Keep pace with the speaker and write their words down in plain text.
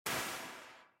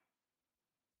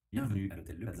Bienvenue à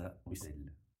l'hôtel Le Plaza,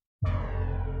 Bruxelles.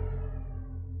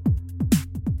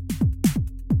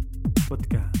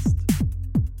 Podcast.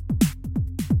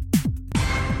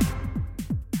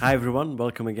 Hi everyone,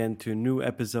 welcome again to a new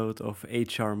episode of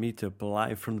HR Meetup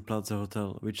live from the Plaza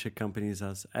Hotel, which accompanies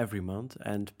us every month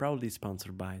and proudly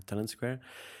sponsored by Talent Square.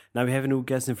 Now we have a new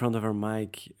guest in front of our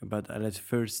mic, but I'll let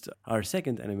first our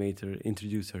second animator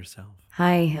introduce herself.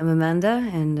 Hi, I'm Amanda,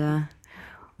 and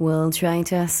we'll try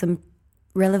to ask some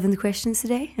relevant questions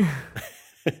today.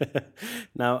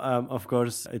 Now, of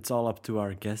course, it's all up to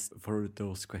our guest for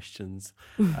those questions,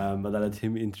 but I'll let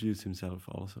him introduce himself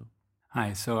also.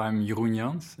 Hi, so I'm Jeroen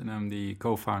Janss, and I'm the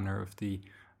co-founder of the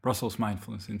Brussels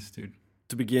Mindfulness Institute.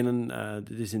 To begin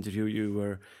this interview, you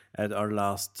were at our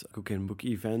last Cook and Book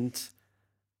event.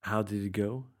 How did it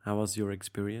go? How was your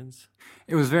experience?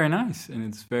 It was very nice, and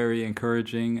it's very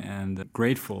encouraging and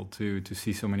grateful to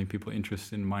see so many people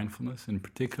interested in mindfulness, in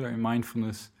particular in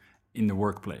mindfulness in the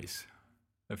workplace.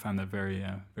 I found that very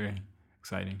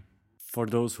exciting. For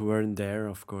those who weren't there,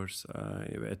 of course,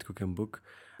 at Cook and Book,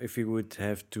 if you would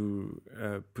have to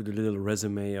put a little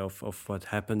resume of what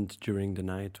happened during the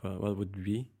night, what would it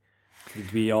be?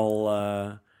 Did we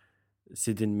all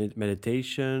sit in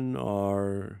meditation,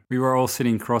 or We were all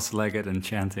sitting cross-legged and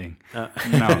chanting. No,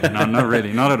 not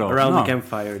really, not at all. around No. the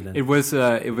campfire? Then It was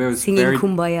Singing very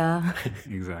Kumbaya.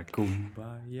 exactly.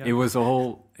 Kumbaya.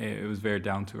 It was very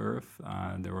down to earth.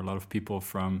 There were a lot of people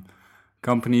from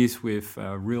companies with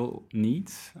real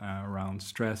needs around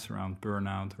stress, around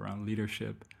burnout, around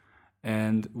leadership.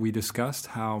 And we discussed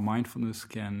how mindfulness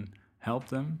can help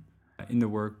them in the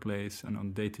workplace and on a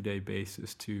day-to-day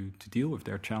basis to deal with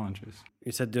their challenges.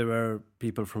 You said there were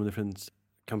people from different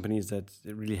companies that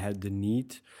really had the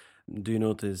need. Do you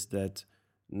notice that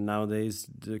nowadays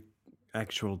the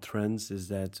actual trends is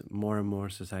that more and more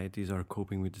societies are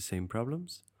coping with the same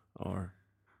problems? Or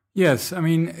Yes, I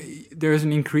mean, there is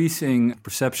an increasing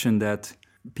perception that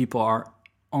people are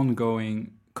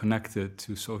ongoing connected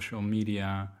to social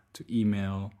media, to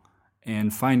email,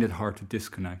 and find it hard to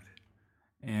disconnect.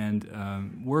 And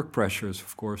work pressure is,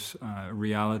 of course, a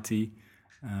reality.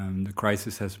 The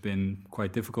crisis has been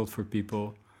quite difficult for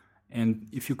people. And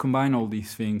if you combine all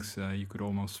these things, you could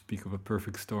almost speak of a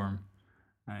perfect storm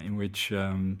in which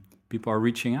people are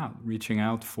reaching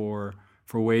out for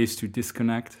ways to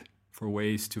disconnect, for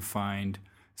ways to find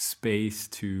space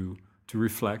to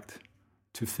reflect,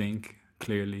 to think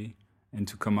clearly, and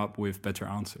to come up with better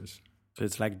answers. so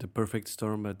it's like the perfect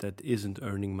storm, but that isn't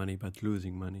earning money but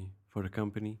losing money for the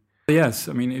company. Yes,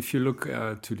 I mean, if you look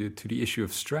to the issue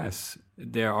of stress,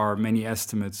 there are many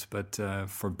estimates, but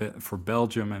for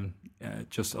Belgium and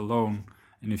just alone,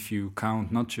 and if you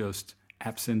count not just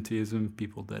absenteeism,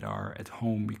 people that are at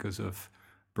home because of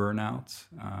burnouts,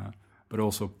 but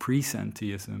also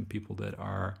presenteeism, people that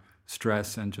are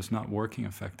stressed and just not working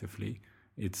effectively,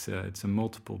 it's a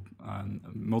multiple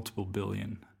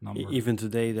billion number. Even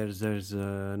today, there's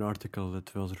an article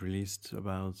that was released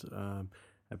about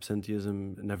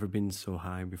absenteeism never been so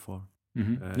high before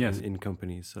Yes. in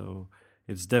companies. So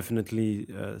it's definitely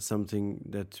something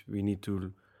that we need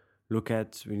to look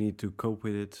at. We need to cope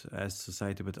with it as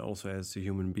society, but also as a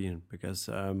human being, because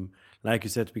like you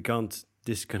said, we can't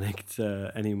disconnect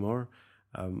anymore.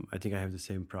 I think I have the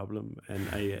same problem, and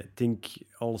I think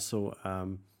also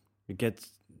you get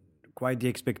quite the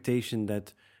expectation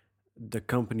that the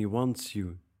company wants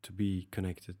you to be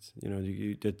connected. You know,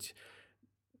 that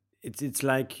it's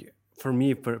like, for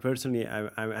me personally,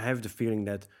 I have the feeling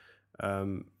that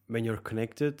when you're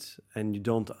connected and you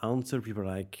don't answer, people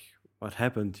are like, what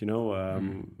happened? You know,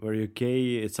 were you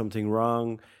okay? Is something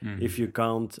wrong? If you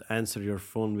can't answer your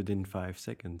phone within 5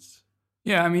 seconds.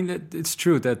 Yeah, I mean, it's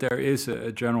true that there is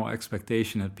a general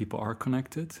expectation that people are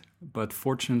connected, but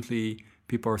fortunately,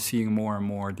 people are seeing more and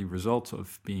more the results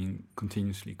of being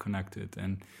continuously connected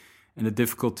and the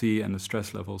difficulty and the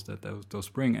stress levels that those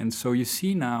bring. And so you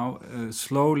see now,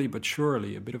 slowly but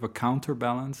surely, a bit of a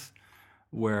counterbalance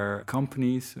where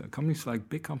companies like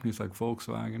big companies like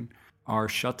Volkswagen are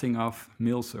shutting off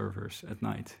mail servers at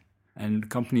night, and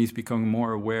companies becoming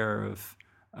more aware of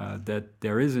that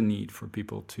there is a need for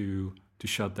people to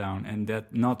shut down, and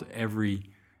that not every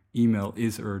email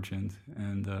is urgent,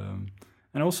 and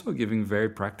also giving very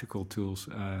practical tools,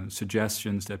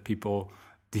 suggestions that people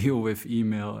deal with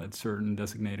email at certain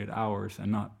designated hours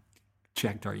and not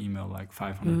check their email like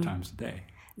 500 times a day.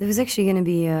 There was actually going to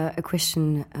be a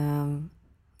question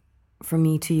from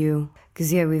me to you,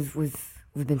 because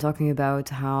we've been talking about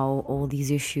how all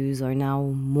these issues are now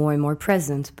more and more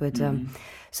present, but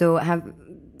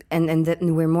and that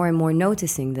we're more and more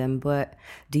noticing them. But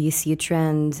do you see a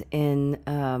trend in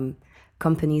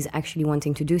companies actually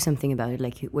wanting to do something about it,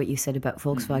 like what you said about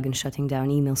Volkswagen shutting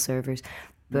down email servers.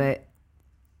 But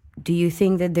do you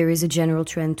think that there is a general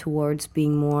trend towards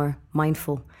being more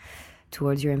mindful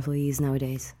towards your employees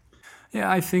nowadays? Yeah,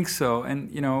 I think so. And,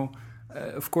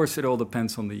 of course, it all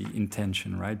depends on the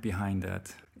intention, right, behind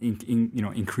that,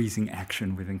 increasing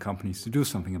action within companies to do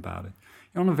something about it.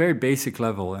 On a very basic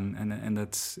level, and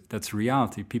that's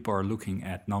reality, people are looking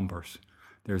at numbers.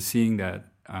 They're seeing that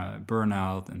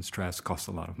burnout and stress cost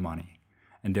a lot of money,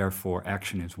 and therefore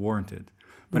action is warranted.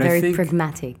 But very I think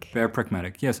pragmatic. Very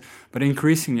pragmatic, yes. But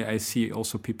increasingly, I see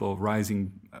also people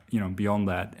rising, beyond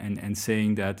that and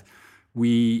saying that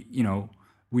we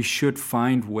should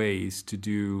find ways to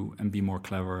do and be more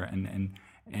clever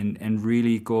and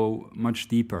really go much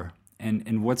deeper.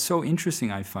 And what's so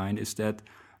interesting, I find, is that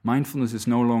mindfulness is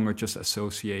no longer just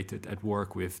associated at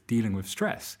work with dealing with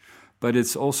stress, but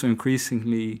it's also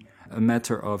increasingly a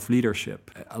matter of leadership,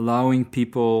 allowing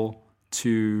people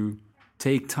to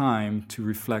take time to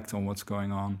reflect on what's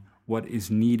going on, what is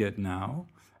needed now,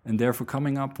 and therefore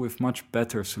coming up with much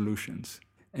better solutions.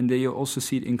 And then you also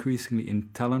see it increasingly in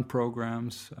talent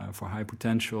programs for high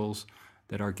potentials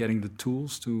that are getting the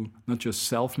tools to not just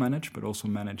self-manage, but also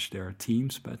manage their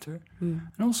teams better. And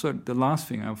also the last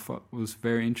thing I thought was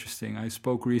very interesting, I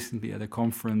spoke recently at a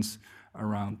conference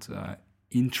around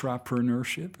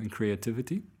intrapreneurship and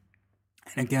creativity.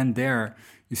 And again, there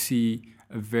you see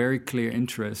a very clear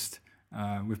interest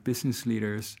with business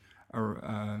leaders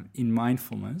in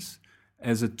mindfulness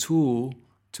as a tool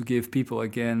to give people,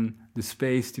 again, the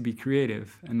space to be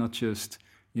creative and not just,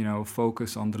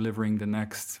 focus on delivering the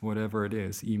next, whatever it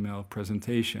is, email,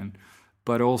 presentation,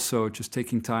 but also just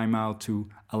taking time out to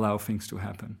allow things to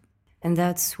happen. And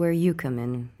that's where you come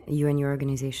in, you and your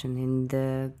organization,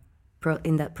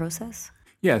 in that process?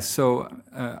 Yes, so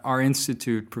our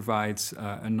institute provides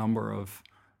a number of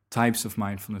types of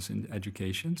mindfulness in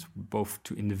educations, both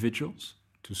to individuals,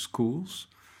 to schools,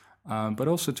 but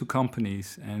also to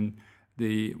companies. And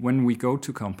when we go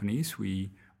to companies,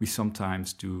 we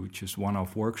sometimes do just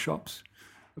one-off workshops,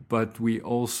 but we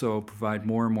also provide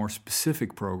more and more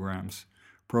specific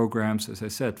programs, as I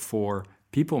said, for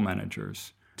people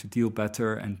managers to deal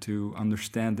better and to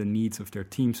understand the needs of their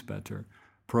teams better,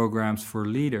 programs for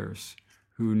leaders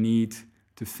who need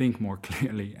to think more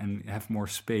clearly and have more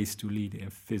space to lead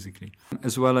physically,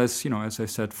 as well as, as I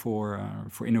said, for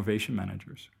innovation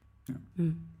managers.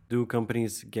 Yeah. Do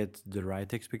companies get the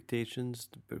right expectations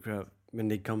when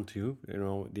they come to you?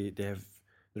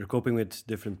 They're coping with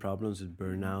different problems, with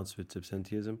burnouts, with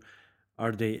absenteeism.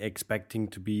 Are they expecting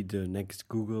to be the next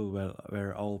Google,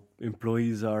 where all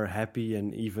employees are happy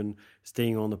and even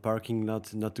staying on the parking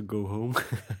lot, not to go home?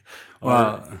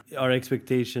 Are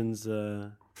expectations?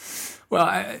 Well,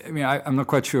 I'm not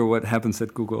quite sure what happens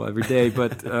at Google every day,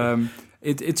 but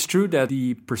it's true that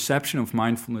the perception of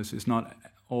mindfulness is not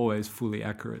always fully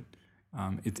accurate.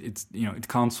 It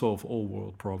can't solve all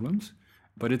world problems,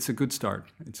 but it's a good start.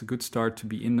 It's a good start to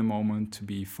be in the moment, to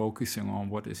be focusing on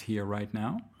what is here right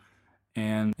now,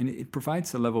 and it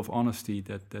provides a level of honesty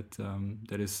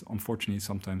that is unfortunately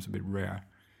sometimes a bit rare.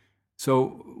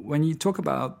 So when you talk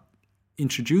about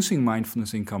introducing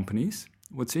mindfulness in companies,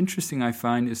 what's interesting, I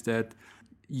find, is that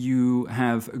you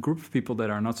have a group of people that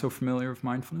are not so familiar with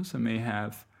mindfulness and may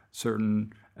have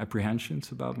certain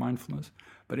apprehensions about mindfulness.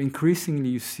 But increasingly,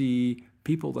 you see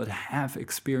people that have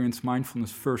experienced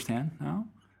mindfulness firsthand now,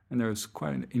 and there's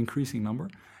quite an increasing number.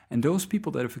 And those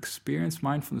people that have experienced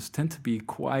mindfulness tend to be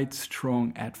quite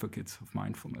strong advocates of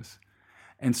mindfulness.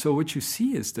 And so what you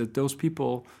see is that those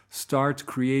people start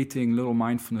creating little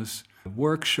mindfulness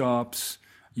workshops,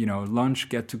 lunch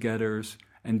get-togethers,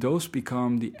 and those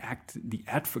become the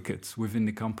advocates within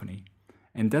the company.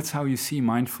 And that's how you see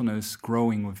mindfulness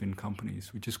growing within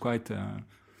companies, which is quite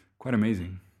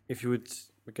amazing. If you would,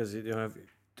 because you have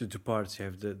the two parts, you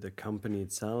have the company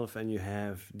itself and you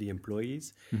have the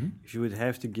employees. Mm-hmm. If you would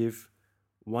have to give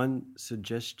one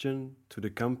suggestion to the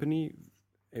company,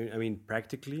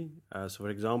 practically, so for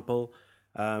example,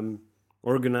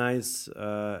 organize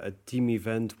a team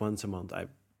event once a month.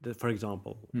 For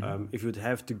example, mm-hmm. If you would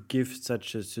have to give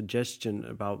such a suggestion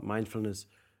about mindfulness,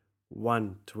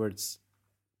 one towards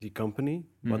the company,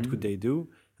 mm-hmm. what could they do?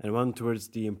 And one towards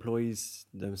the employees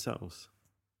themselves.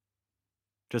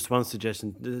 Just one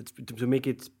suggestion to make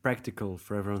it practical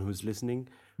for everyone who's listening.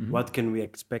 Mm-hmm. What can we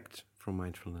expect from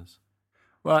mindfulness?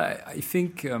 Well, I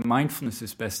think mindfulness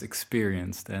is best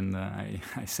experienced, and I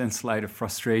sense a slight of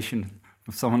frustration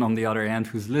from someone on the other end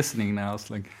who's listening now.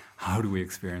 It's like, how do we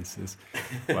experience this?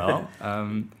 Well,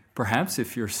 perhaps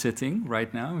if you're sitting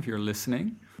right now, if you're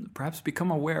listening, perhaps become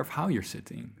aware of how you're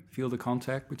sitting. feel the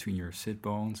contact between your sit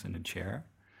bones and the chair.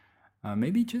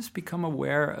 Maybe just become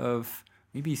aware of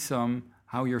maybe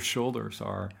how your shoulders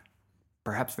are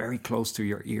perhaps very close to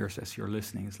your ears as you're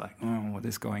listening. It's like, oh, what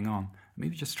is going on?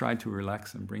 Maybe just try to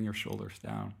relax and bring your shoulders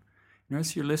down.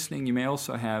 As you're listening, you may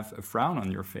also have a frown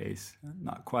on your face,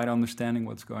 not quite understanding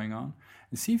what's going on.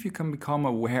 And see if you can become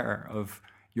aware of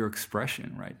your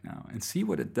expression right now. And see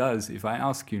what it does if I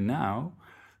ask you now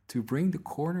to bring the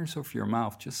corners of your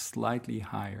mouth just slightly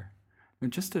higher.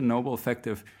 Just the noble effect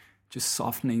of just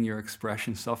softening your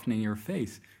expression, softening your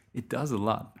face. It does a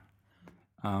lot.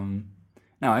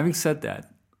 Now, having said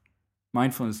that,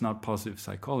 mindfulness is not positive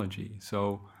psychology.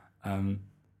 So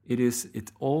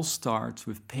it all starts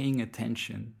with paying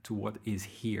attention to what is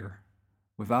here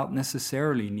without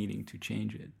necessarily needing to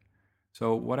change it.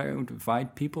 So what I would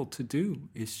invite people to do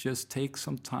is just take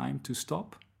some time to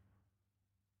stop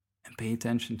and pay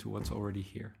attention to what's already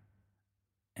here.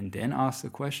 And then ask the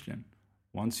question,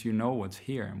 once you know what's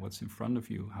here and what's in front of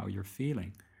you, how you're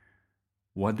feeling,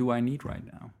 what do I need right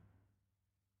now?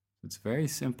 It's very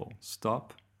simple.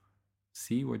 Stop,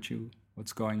 see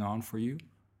what's going on for you,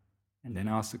 and then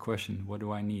ask the question, what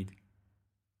do I need?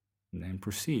 And then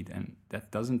proceed. And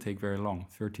that doesn't take very long,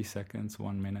 30 seconds,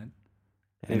 1 minute.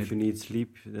 And if you need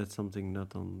sleep, that's something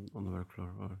not on the work floor.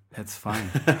 Or... That's fine.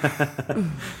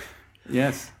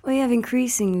 Yes. Well, you have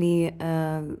increasingly,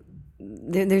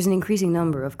 there's an increasing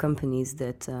number of companies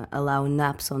that allow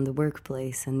naps on the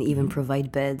workplace and even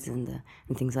provide beds and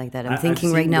things like that. I'm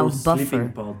thinking right now of Buffer.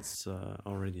 Sleeping pods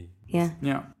already. Yeah.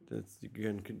 Yeah.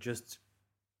 You can just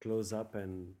close up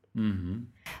and... Mm-hmm.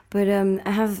 But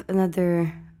I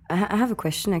have a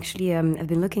question actually. I've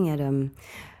been looking at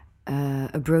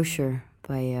a brochure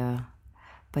by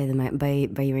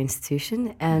your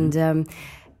institution, and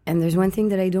there's one thing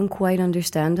that I don't quite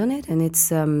understand on it, and it's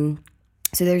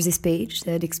so there's this page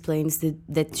that explains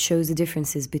that shows the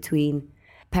differences between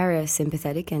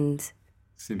parasympathetic and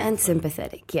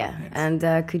sympathetic. Yeah, yes.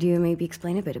 And could you maybe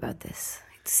explain a bit about this?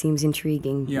 It seems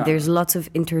intriguing. Yeah. There's lots of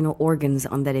internal organs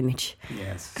on that image.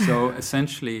 Yes. So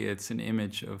essentially, it's an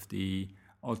image of the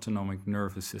autonomic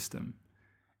nervous system,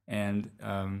 and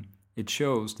it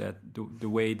shows that the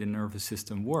way the nervous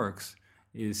system works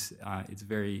is it's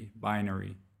very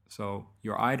binary. So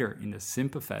you're either in the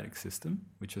sympathetic system,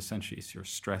 which essentially is your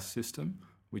stress system,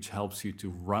 which helps you to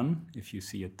run if you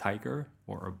see a tiger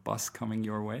or a bus coming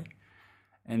your way,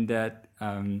 and that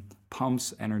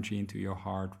pumps energy into your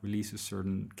heart, releases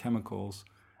certain chemicals,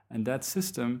 and that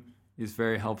system is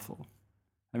very helpful.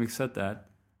 Having said that,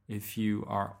 if you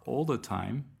are all the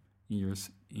time in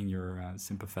your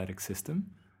sympathetic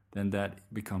system, then that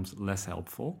becomes less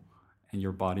helpful and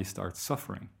your body starts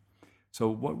suffering. So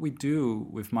what we do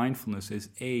with mindfulness is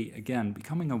again,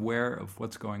 becoming aware of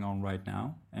what's going on right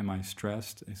now. Am I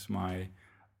stressed? Is my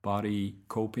body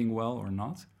coping well or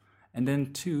not? And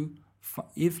then 2,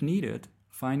 if needed,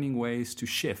 finding ways to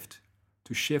shift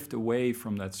away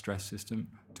from that stress system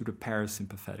to the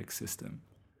parasympathetic system.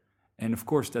 And of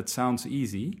course, that sounds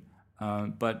easy,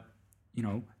 but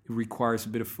it requires a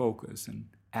bit of focus and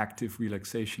active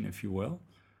relaxation, if you will,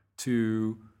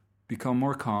 to become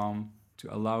more calm,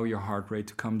 to allow your heart rate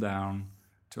to come down,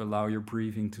 to allow your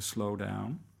breathing to slow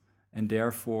down, and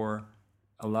therefore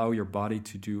allow your body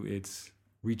to do its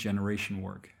regeneration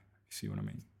work. You see what I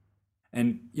mean?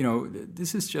 And,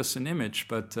 this is just an image,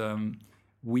 but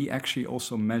we actually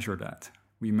also measure that.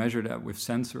 We measure that with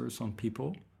sensors on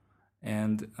people,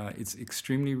 and it's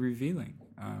extremely revealing.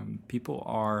 People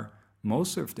are,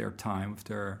 most of their time, of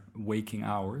their waking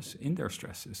hours, in their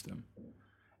stress system.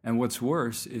 And what's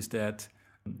worse is that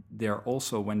they're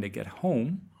also, when they get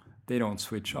home, they don't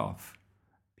switch off.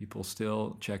 People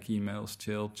still check emails,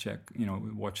 still check,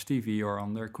 watch TV or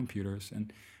on their computers.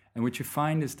 And what you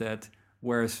find is that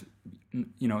whereas,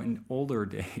 in older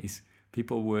days,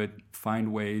 people would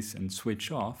find ways and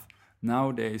switch off,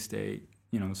 nowadays they,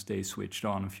 stay switched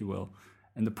on, if you will.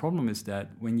 And the problem is that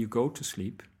when you go to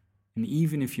sleep, and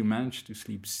even if you manage to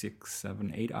sleep 6,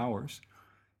 7, 8 hours,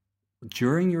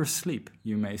 during your sleep,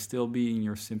 you may still be in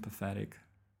your sympathetic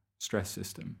stress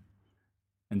system.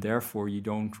 And therefore, you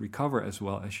don't recover as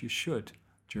well as you should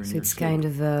during your sleep. So it's kind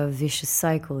of a vicious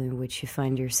cycle in which you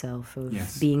find yourself of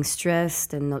being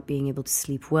stressed and not being able to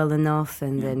sleep well enough,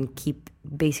 and then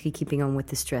keeping on with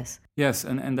the stress. Yes,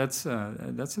 and that's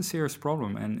a serious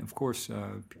problem. And of course,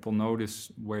 people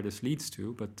notice where this leads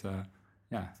to, but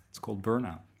it's called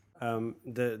burnout.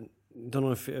 Don't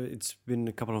know if it's been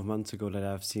a couple of months ago that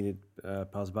I've seen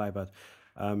it pass by, but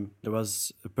there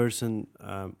was a person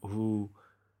who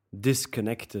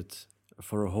disconnected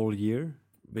for a whole year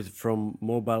from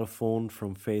mobile phone,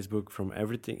 from Facebook, from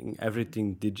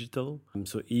everything digital.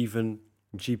 So even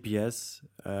GPS,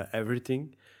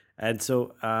 everything. And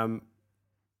so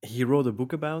he wrote a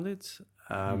book about it.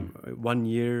 1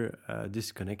 year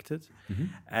disconnected,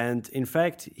 and in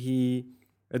fact he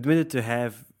admitted to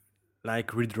have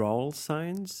like withdrawal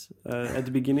signs at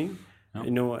the beginning,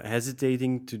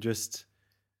 hesitating to just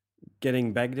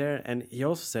getting back there. And he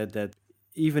also said that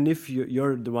even if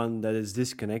you're the one that is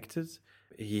disconnected,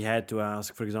 he had to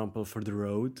ask, for example, for the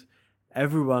road.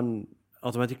 Everyone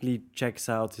automatically checks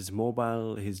out his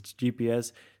mobile, his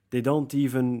GPS. They don't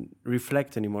even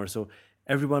reflect anymore. So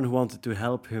everyone who wanted to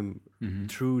help him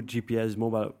through GPS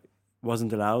mobile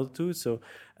wasn't allowed to. So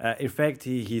in fact,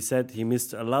 he said he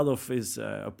missed a lot of his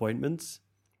appointments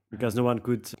because no one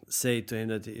could say to him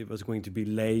that it was going to be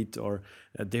late, or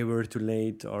that they were too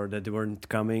late, or that they weren't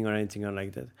coming, or anything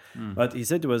like that. But he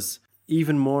said it was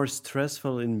even more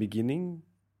stressful in the beginning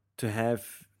to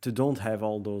don't have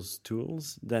all those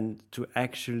tools than to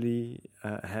actually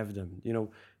have them,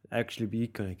 actually be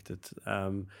connected.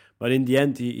 But in the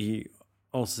end, he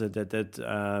also said that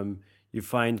you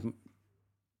find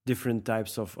different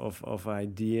types of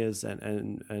ideas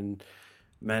and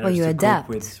manners you to adapt.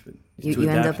 cope with. You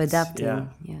end up adapting.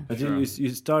 Yeah. But you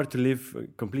start to live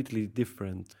completely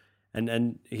different.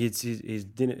 And he's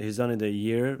done it a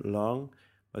year long,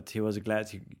 but he was glad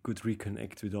he could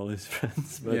reconnect with all his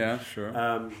friends. But, yeah, sure.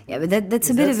 But that's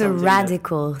a bit of a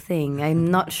radical thing. I'm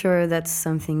not sure that's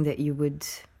something that you would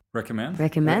recommend.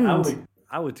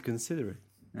 I would consider it.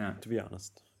 Yeah, to be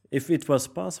honest. If it was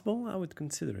possible, I would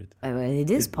consider it. It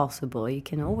is possible. You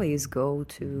can always go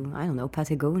to, I don't know,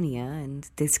 Patagonia and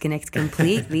disconnect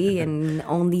completely and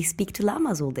only speak to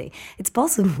llamas all day. It's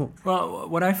possible. Well,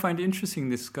 what I find interesting in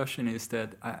this discussion is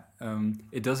that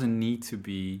it doesn't need to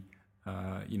be,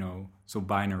 so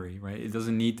binary, right? It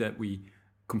doesn't need that we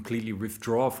completely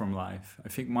withdraw from life. I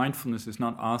think mindfulness is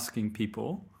not asking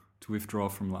people to withdraw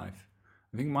from life.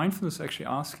 I think mindfulness is actually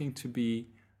asking to be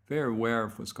very aware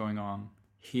of what's going on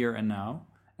here and now,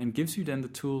 and gives you then the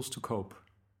tools to cope,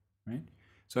 right?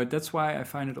 So that's why I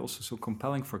find it also so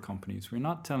compelling for companies. We're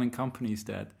not telling companies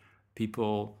that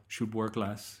people should work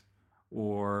less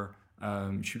or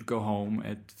should go home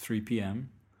at 3 p.m.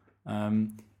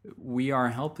 We are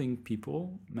helping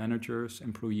people, managers,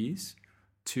 employees,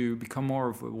 to become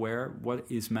more aware what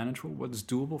is manageable, what is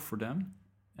doable for them,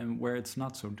 and where it's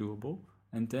not so doable,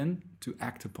 and then to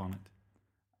act upon it.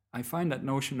 I find that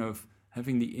notion of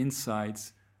having the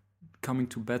insights, coming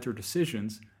to better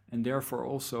decisions, and therefore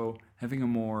also having a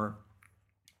more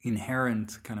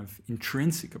inherent kind of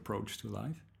intrinsic approach to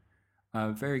life,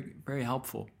 very, very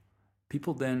helpful.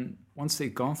 People then, once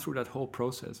they've gone through that whole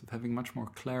process of having much more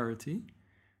clarity,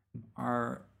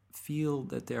 feel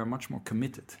that they are much more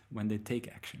committed when they take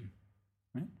action,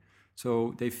 right?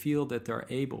 So they feel that they're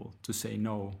able to say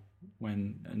no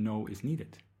when a no is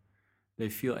needed. They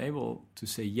feel able to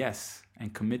say yes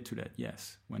and commit to that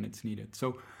yes when it's needed.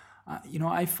 So,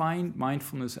 I find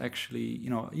mindfulness actually,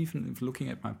 even if looking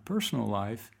at my personal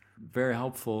life, very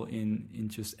helpful in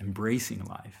just embracing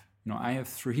life. I have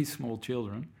 3 small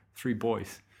children, 3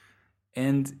 boys.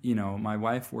 And, my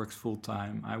wife works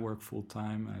full-time, I work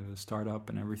full-time, I have a startup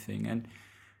and everything.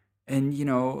 And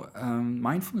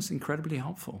mindfulness is incredibly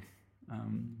helpful.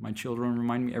 My children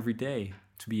remind me every day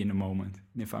to be in the moment.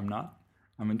 And if I'm not,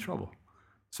 I'm in trouble.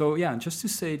 So yeah, just to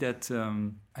say that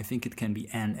I think it can be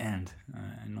and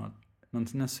not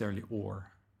necessarily or.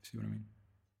 See what I mean?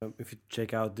 If you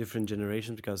check out different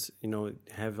generations, because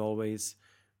have always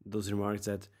those remarks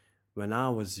that when I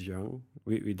was young,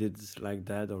 we did like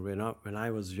that, or when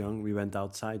I was young, we went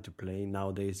outside to play.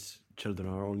 Nowadays, children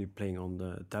are only playing on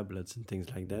the tablets and things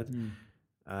like that.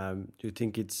 Do you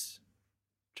think it's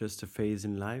just a phase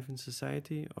in life in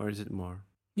society, or is it more?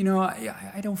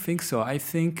 I don't think so. I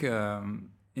think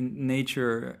in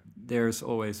nature, there's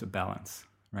always a balance,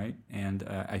 right? And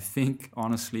I think,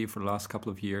 honestly, for the last couple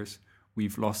of years,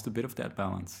 we've lost a bit of that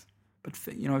balance. But,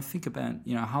 think about,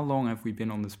 how long have we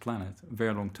been on this planet? A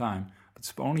very long time. But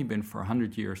it's only been for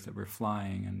 100 years that we're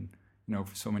flying, and,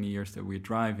 for so many years that we're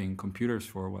driving, computers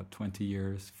for, 20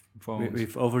 years, phones.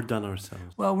 We've overdone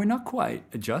ourselves. Well, we're not quite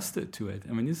adjusted to it.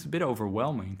 I mean, it's a bit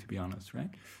overwhelming, to be honest,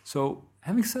 right? So,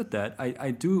 having said that,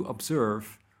 I do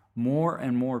observe more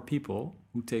and more people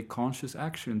who take conscious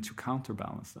action to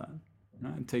counterbalance that,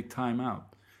 and take time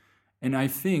out. And I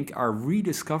think are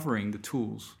rediscovering the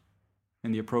tools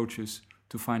and the approaches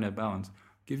to find that balance.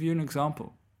 I'll give you an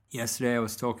example. Yesterday I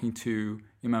was talking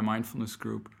in my mindfulness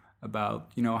group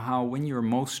about, how when you're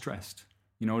most stressed,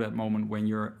 that moment when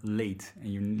you're late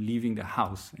and you're leaving the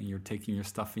house and you're taking your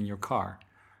stuff in your car,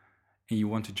 and you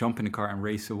want to jump in the car and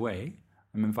race away,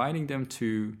 I'm inviting them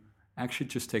to actually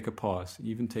just take a pause,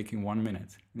 even taking 1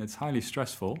 minute. And it's highly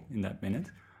stressful in that minute,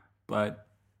 but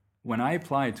when I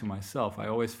apply it to myself, I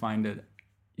always find that,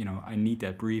 I need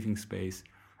that breathing space.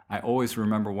 I always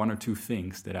remember 1 or 2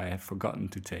 things that I had forgotten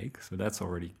to take, so that's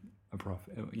already a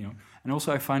profit, And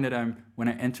also I find that when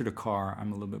I enter the car,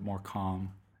 I'm a little bit more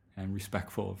calm and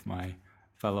respectful of my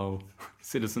fellow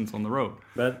citizens on the road.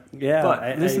 But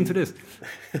listen to this.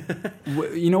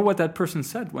 You know what that person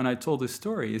said when I told this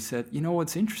story? He said,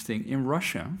 what's interesting? In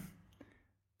Russia,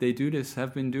 they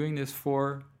have been doing this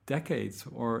for decades,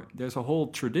 or there's a whole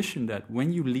tradition that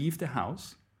when you leave the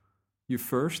house, you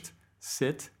first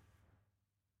sit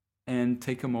and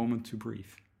take a moment to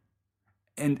breathe.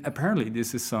 And apparently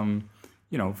this is some,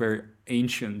 very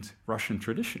ancient Russian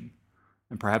tradition.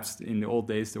 And perhaps in the old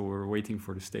days they were waiting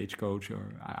for the stagecoach,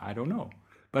 or I don't know.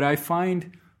 But I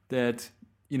find that,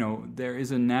 there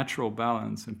is a natural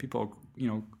balance, and people,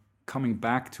 coming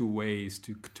back to ways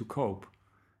to cope.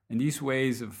 And these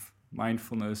ways of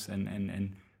mindfulness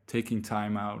and taking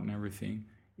time out and everything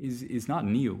is not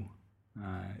new.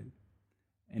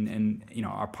 And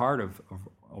are part of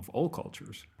all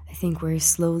cultures. I think we're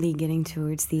slowly getting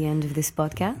towards the end of this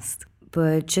podcast.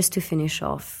 But just to finish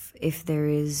off, if there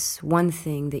is one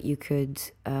thing that you could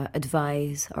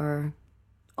advise our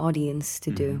audience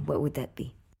to do, what would that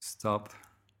be? Stop,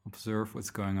 observe what's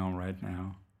going on right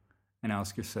now, and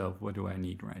ask yourself, what do I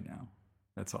need right now?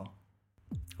 That's all.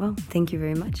 Well, thank you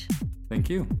very much. Thank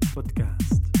you.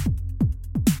 Podcast.